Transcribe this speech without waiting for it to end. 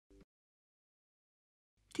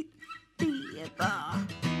bar.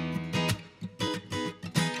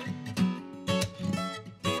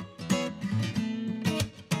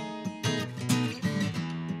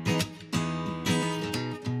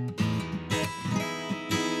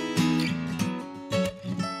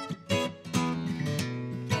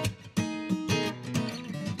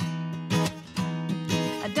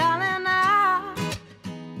 Darling, I've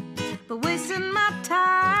been wasting my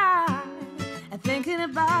time and thinking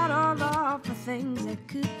about all of the things that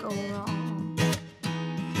could go wrong.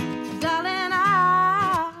 Darling,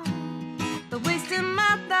 I've been wasting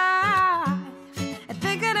my life and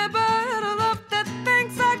thinking about all of the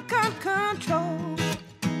things I can't control.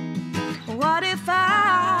 What if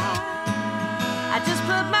I just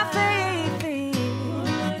put my faith in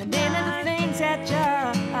and any of the things that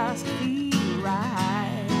just feel right?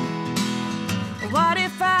 What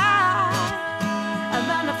if I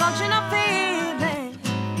learn to function of feeling?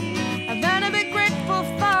 I learn to be grateful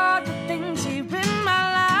for the things here in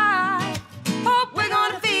my life. Hope we're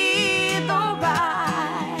gonna feel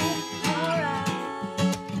alright.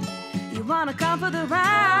 You wanna come for the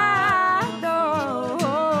ride?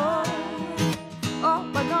 Oh,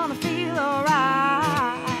 we're gonna feel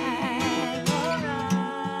alright.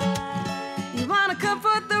 You wanna come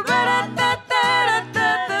for the ride?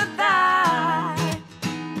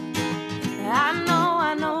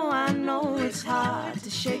 It's hard to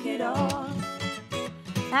shake it off.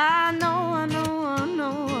 I know,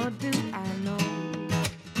 do I know?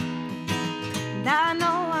 And I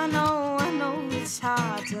know it's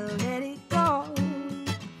hard to let it go.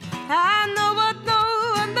 I know, but do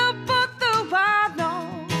I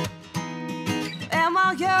know? And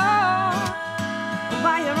while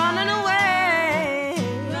you're running away,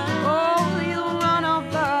 oh, you run off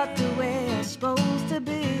but the way it's supposed to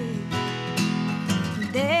be.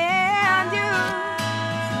 Then you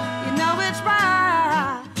know it's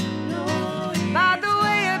right, by the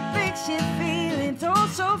way it makes you feeling so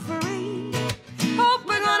free. Hope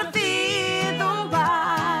we're gonna feel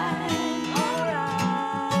alright.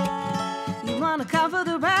 You wanna cover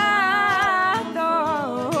the ride?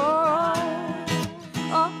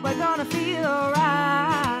 Oh, we're gonna feel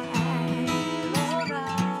alright.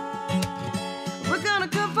 We're gonna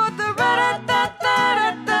cover the ride.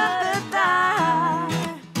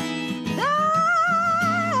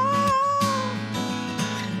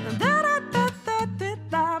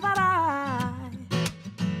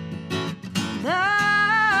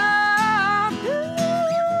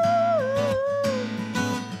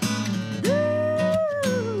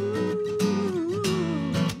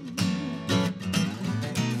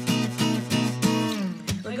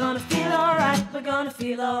 We're gonna feel alright, we're gonna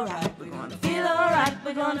feel alright, we're gonna feel alright,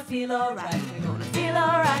 we're gonna feel alright, we're gonna feel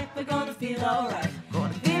alright, we're gonna feel alright,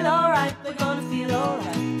 gonna feel alright, we're gonna feel alright,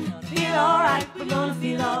 feel alright, we're gonna feel alright, we're gonna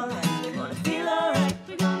feel alright, we're gonna feel alright.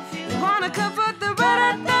 We wanna comfort the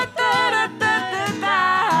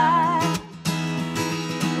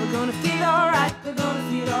we're gonna feel alright, we're gonna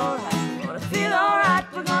feel alright,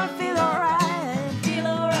 we're gonna feel alright, we're gonna feel alright, feel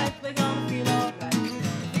alright, we're gonna feel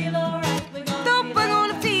alright, feel alright, we're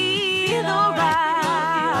gonna feel alright,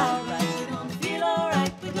 we're gonna feel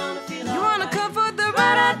alright, we're gonna feel alright. You wanna comfort the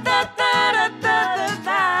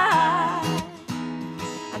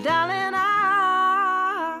darling,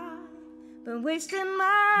 I've been wasting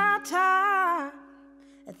my time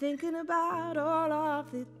and thinking about all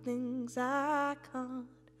of the things I can't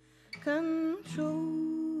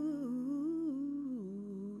control.